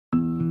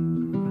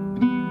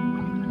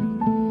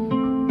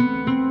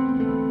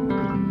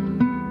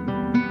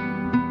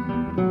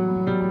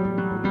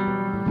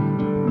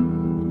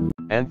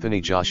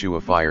Anthony Joshua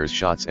fires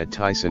shots at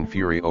Tyson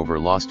Fury over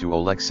loss to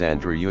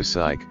Oleksandr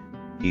Usyk.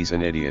 He's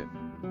an idiot.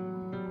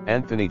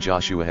 Anthony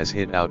Joshua has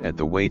hit out at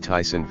the way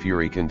Tyson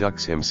Fury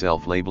conducts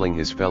himself, labeling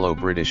his fellow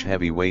British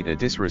heavyweight a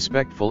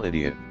disrespectful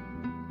idiot.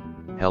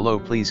 Hello,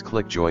 please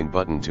click join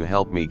button to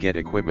help me get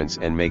equipments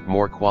and make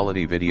more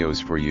quality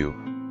videos for you,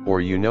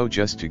 or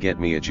just to get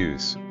me a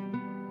juice.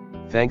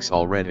 Thanks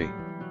already.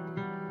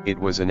 It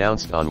was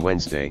announced on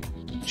Wednesday,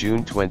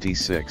 June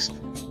 26,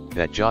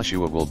 that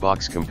Joshua will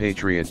box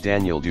compatriot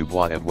Daniel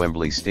Dubois at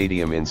Wembley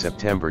Stadium in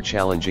September,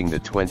 challenging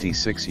the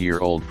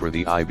 26-year-old for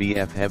the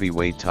IBF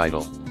heavyweight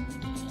title.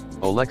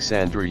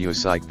 Oleksandr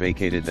Usyk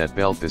vacated that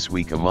belt this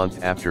week, a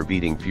month after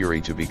beating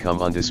Fury to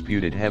become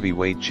undisputed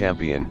heavyweight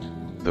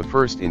champion, the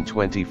first in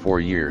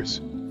 24 years.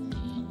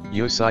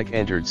 Usyk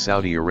entered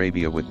Saudi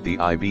Arabia with the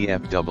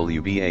IBF,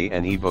 WBA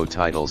and EVO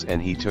titles,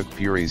 and he took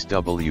Fury's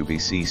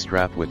WBC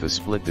strap with a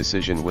split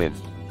decision win.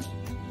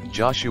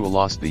 Joshua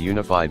lost the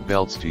unified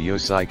belts to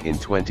Usyk in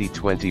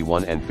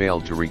 2021 and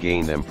failed to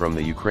regain them from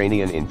the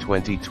Ukrainian in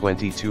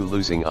 2022,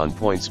 losing on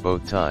points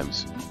both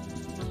times.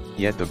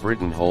 Yet the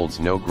Briton holds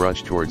no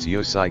grudge towards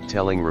Usyk,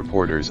 telling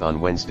reporters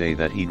on Wednesday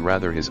that he'd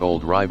rather his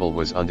old rival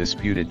was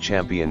undisputed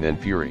champion than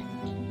Fury.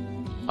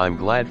 "I'm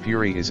glad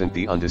Fury isn't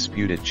the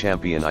undisputed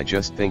champion, I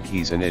just think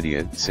he's an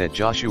idiot," said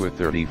Joshua,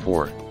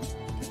 34.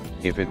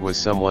 "If it was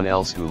someone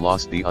else who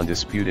lost the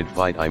undisputed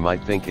fight, I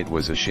might think it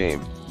was a shame.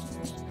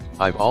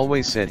 I've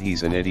always said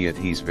he's an idiot,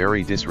 he's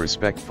very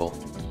disrespectful.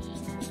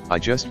 I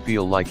just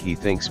feel like he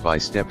thinks by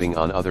stepping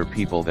on other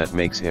people that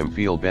makes him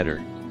feel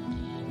better.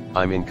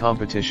 I'm in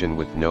competition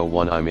with no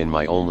one, I'm in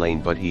my own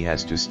lane, but he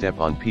has to step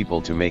on people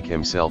to make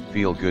himself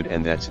feel good,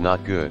 and that's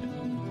not good.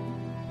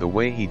 The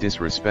way he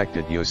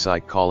disrespected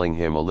Usyk, calling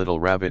him a little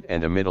rabbit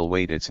and a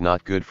middleweight, it's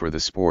not good for the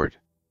sport.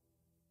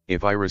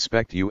 If I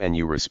respect you and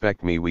you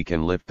respect me, we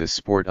can lift this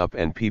sport up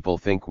and people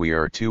think we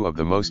are two of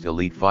the most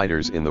elite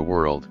fighters in the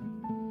world.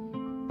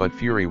 But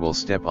Fury will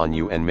step on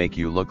you and make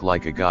you look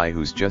like a guy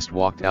who's just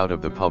walked out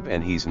of the pub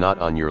and he's not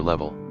on your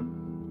level.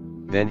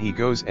 Then he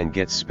goes and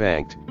gets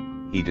spanked,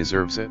 he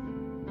deserves it."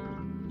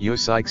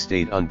 Usyk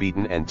stayed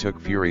unbeaten and took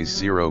Fury's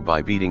zero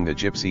by beating the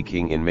Gypsy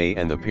King in May,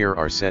 and the pair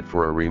are set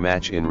for a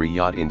rematch in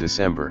Riyadh in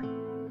December.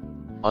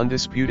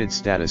 Undisputed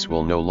status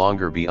will no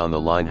longer be on the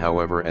line,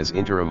 however, as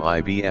interim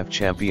IBF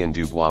champion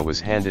Dubois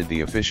was handed the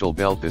official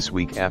belt this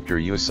week after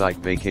Usyk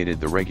vacated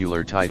the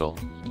regular title.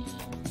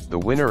 The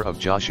winner of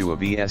Joshua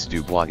vs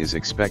Dubois is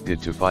expected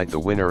to fight the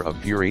winner of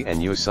Fury and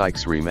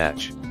Usyk's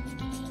rematch.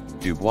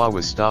 Dubois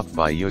was stopped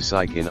by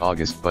Usyk in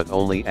August, but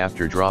only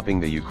after dropping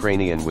the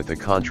Ukrainian with a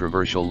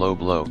controversial low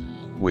blow,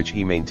 which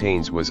he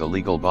maintains was a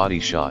legal body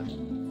shot.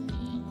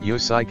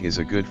 "Usyk is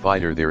a good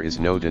fighter, there is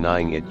no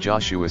denying it,"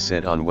 Joshua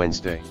said on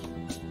Wednesday.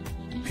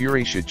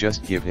 "Fury should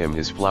just give him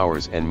his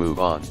flowers and move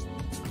on.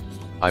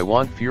 I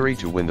want Fury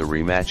to win the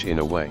rematch in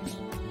a way.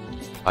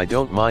 I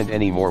don't mind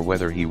anymore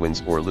whether he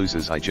wins or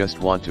loses, I just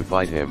want to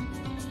fight him.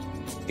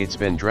 It's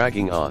been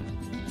dragging on.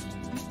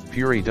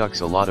 Fury ducks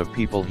a lot of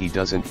people, he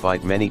doesn't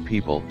fight many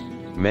people,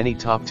 many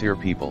top-tier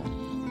people.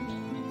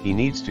 He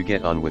needs to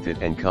get on with it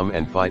and come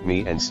and fight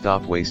me and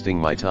stop wasting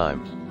my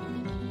time.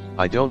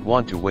 I don't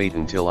want to wait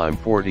until I'm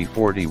 40,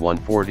 41,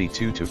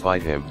 42 to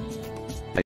fight him.